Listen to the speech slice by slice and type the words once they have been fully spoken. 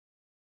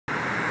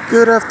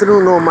Good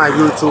afternoon, all my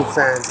YouTube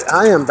fans.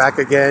 I am back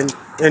again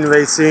in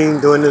Racine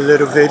doing a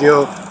little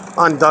video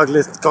on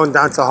Douglas going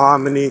down to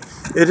Harmony.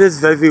 It is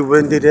very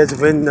windy. There's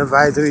wind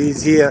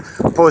advisories here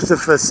posted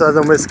for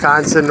southern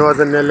Wisconsin,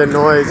 northern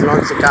Illinois,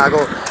 along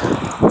Chicago.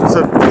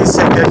 So please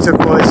get your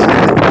caution.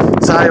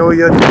 Tie all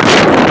your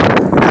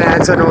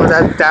plants and all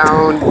that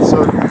down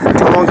so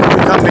I won't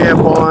become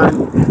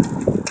airborne.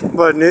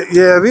 But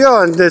yeah, we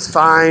are on this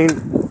fine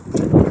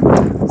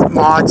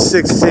March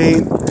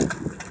 16th.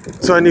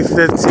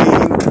 2015,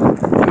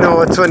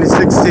 no,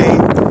 2016,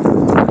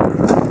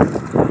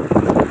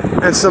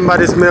 and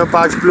somebody's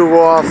mailbox blew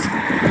off.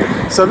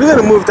 So we're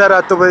gonna move that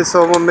out the way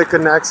so I won't make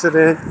an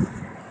accident.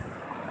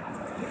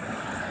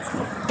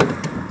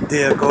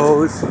 There it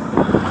goes.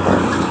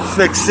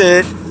 Fix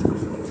it.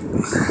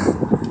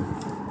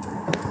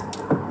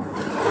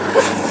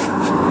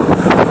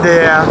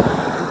 There.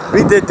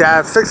 We did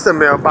that. Fix the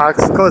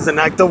mailbox. Causing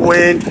like the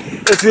wind.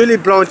 It's really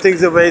blowing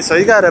things away, so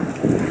you gotta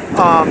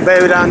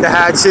bury down the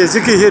hatches.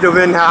 You can hear the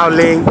wind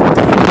howling.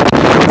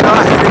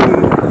 We're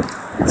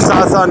heading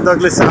south on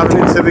Douglas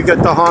Avenue until we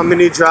get to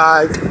Harmony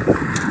Drive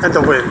and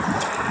the wind.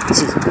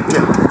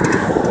 Yeah.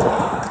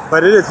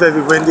 But it is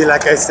very windy,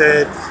 like I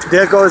said.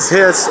 There goes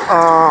here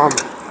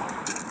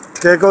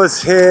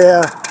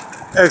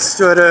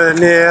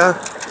extraordinaire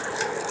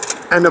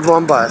and the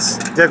one bus.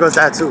 There goes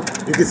that too.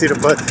 You can see the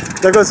bus.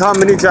 There goes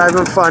Harmony Drive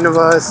in front of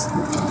us.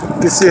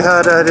 You see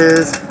how that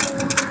is.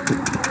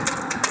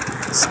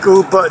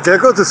 School bus. There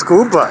goes the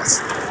school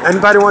bus.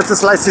 Anybody wants a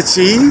slice of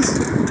cheese?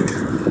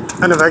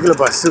 And a regular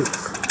bus too,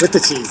 with the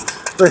cheese.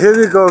 But here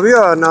we go. We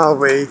are on our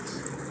way.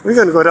 We're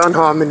gonna go down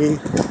Harmony.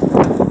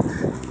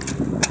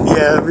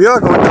 Yeah, we are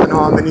going down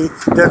Harmony.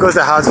 There goes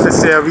the house for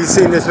sale. We've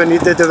seen this when we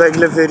did the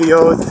regular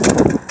videos.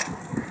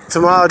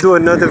 Tomorrow I'll do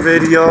another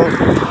video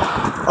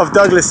of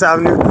Douglas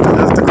Avenue. I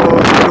have to go.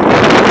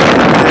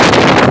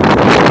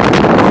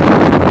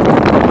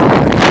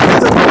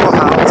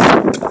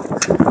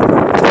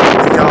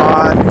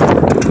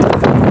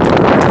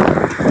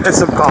 And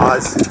some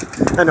cars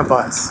and a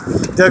bus.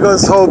 There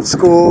goes Hope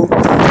School.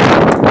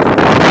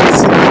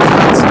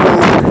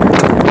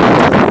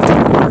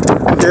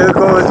 There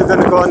goes, we're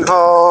gonna go on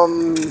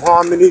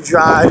Harmony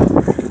Drive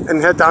and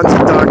head down to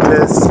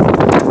Douglas.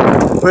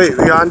 Wait,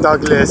 we're on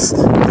Douglas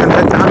and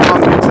head down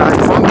Harmony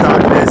Drive from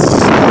Douglas.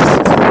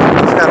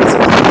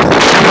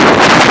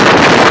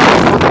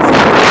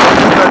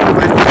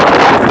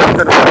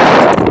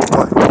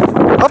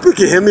 I hope you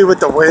can hear me with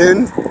the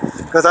wind,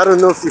 because I don't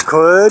know if you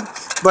could.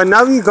 But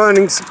now we're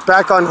going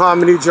back on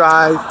Harmony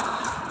Drive.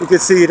 You can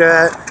see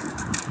that.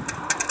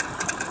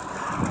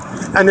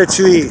 And the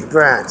tree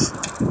branch.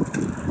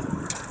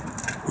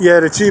 Yeah,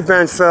 the tree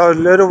branch fell a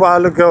little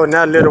while ago.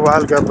 Not a little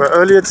while ago, but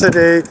earlier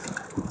today,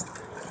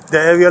 the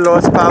area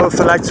lost power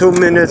for like 2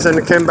 minutes and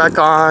it came back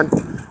on.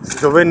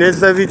 So the wind is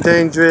very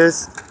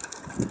dangerous.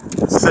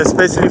 So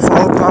especially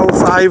for power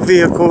 5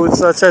 vehicles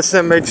such as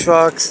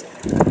semi-trucks,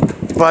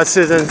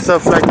 buses and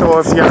stuff like that. Or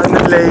if you're on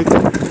the lake.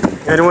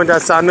 Anyone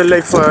that's on the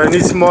lake for any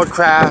small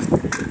craft,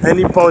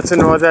 any boats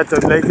and all that, the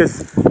lake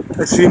is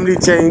extremely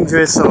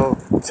dangerous, so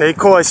take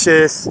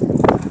cautious.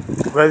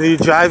 Whether you're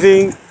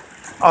driving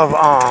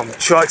a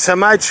truck,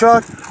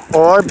 semi-truck,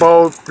 or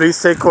boat, please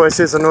take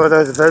cautious. I know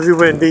that it's very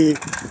windy.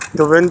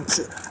 The wind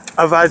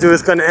advisory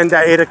is going to end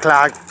at 8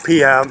 o'clock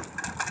p.m.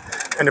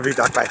 and it'll be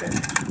dark by then.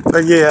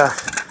 But yeah,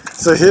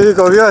 so here we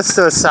go. We are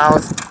still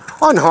south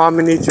on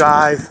Harmony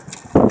Drive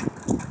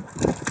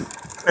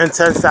and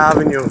 10th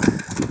Avenue.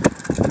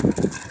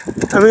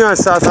 And we're on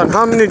south on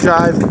Harmony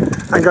Drive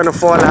and going to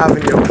Fall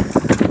Avenue.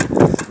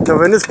 The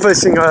wind is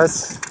pushing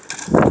us.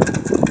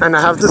 And I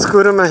have the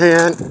scooter in my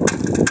hand.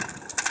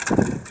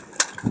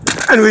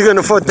 And we're going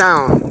to fall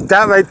down.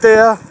 That right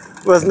there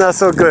was not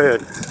so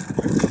good.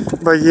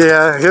 But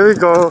yeah, here we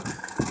go.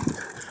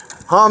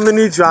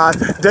 Harmony Drive.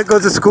 There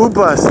goes the school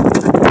bus.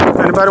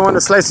 Anybody want a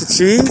slice of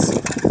cheese?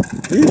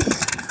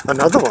 Eesh,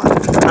 another one.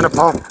 And a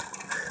pump.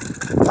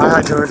 I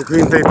had to wear the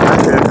Green Bay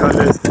Packers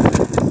colors.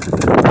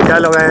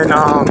 Yellow and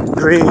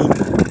green.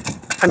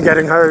 I'm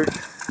getting hurt.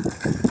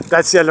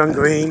 That's yellow and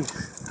green.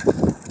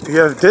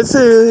 Yeah, this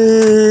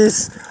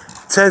is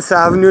 10th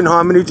Avenue and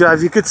Harmony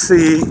Drive. You could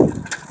see.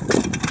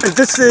 And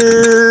this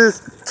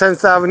is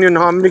 10th Avenue and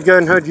Harmony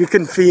getting hurt. You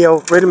can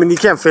feel. Wait a minute, you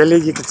can't feel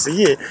it. You can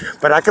see it,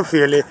 but I can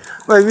feel it.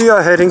 But we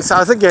are heading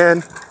south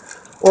again,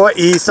 or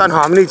east on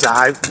Harmony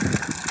Drive,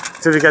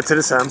 till we get to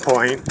the same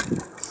point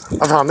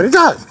of Harmony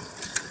Drive.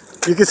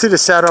 You can see the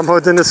shadow. I'm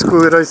holding the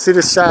scooter. You see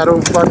the shadow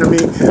in front of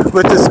me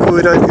with the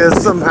scooter.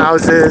 There's some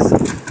houses.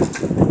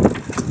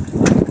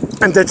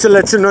 And then to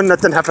let you know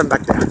nothing happened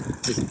back there.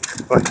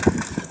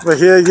 But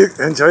here you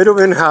enjoy the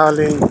wind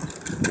howling.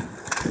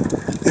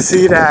 You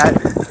see that.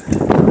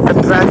 The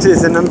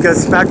branches and them get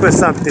smacked with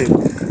something.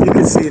 You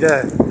can see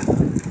that.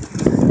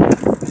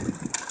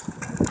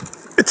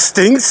 It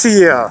stinks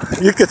here.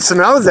 You could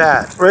smell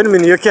that. Wait a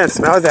minute, you can't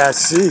smell that.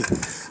 See.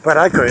 But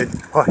I could.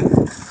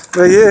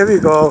 But here we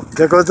go.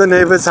 There goes the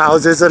neighbors'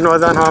 houses in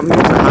Northern Harmony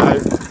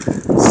Drive.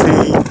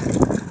 See?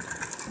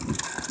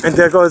 And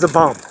there goes a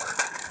bump.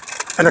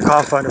 and a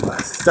car in front of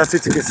us. That's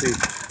what you can see.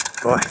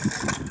 Boy.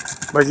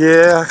 But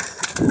yeah,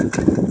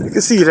 you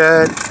can see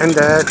that, and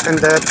that, and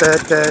that.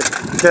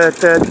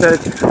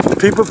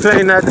 People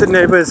playing at the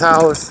neighbor's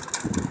house.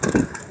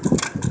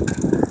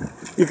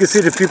 You can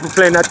see the people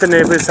playing at the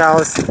neighbor's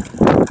house,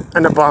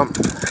 and a bomb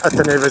at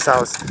the neighbor's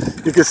house.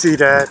 You can see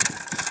that.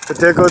 But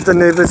there goes the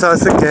neighbor's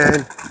house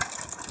again.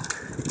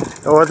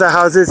 All the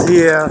houses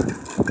here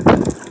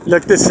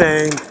look the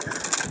same.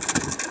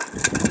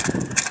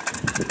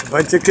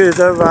 Bunch of kids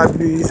at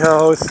Robbie's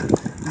house.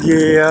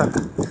 Yeah.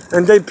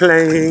 And they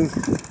playing.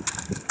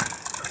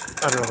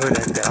 I don't know who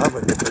they are,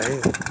 but they're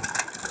playing.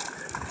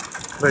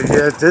 But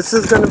yeah, this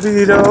is gonna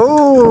be the,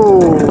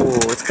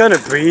 it's kind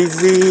of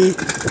breezy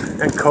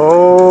and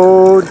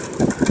cold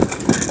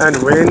and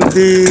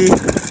windy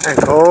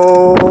and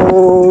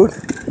cold.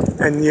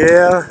 And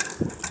yeah,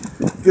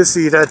 you can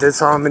see that there's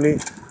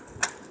harmony.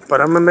 But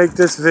I'm gonna make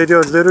this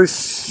video a little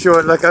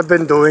short like I've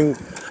been doing.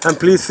 And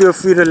please feel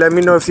free to let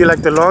me know if you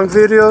like the long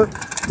video,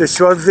 the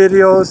short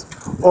videos,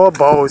 or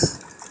both.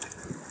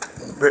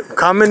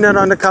 Comment it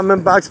on the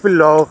comment box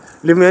below.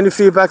 Leave me any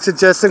feedback,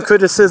 suggestion,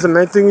 criticism,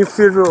 anything you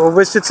feel or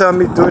wish to tell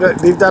me, do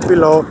that, leave that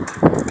below.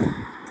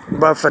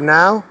 But for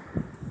now,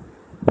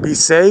 be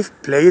safe,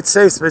 play it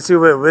safe, especially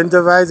with wind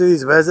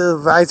advisories, weather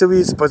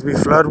advisories, supposed to be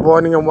flood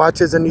warning and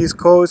watches on the East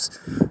Coast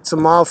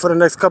tomorrow for the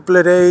next couple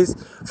of days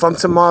from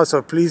tomorrow.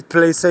 So please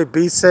play safe,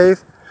 be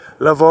safe.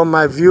 Love all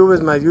my viewers,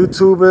 my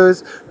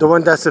YouTubers, the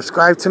one that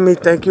subscribe to me.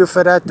 Thank you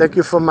for that. Thank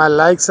you for my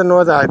likes and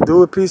all that. I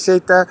do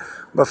appreciate that.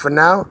 But for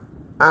now,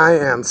 I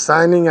am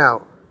signing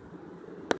out.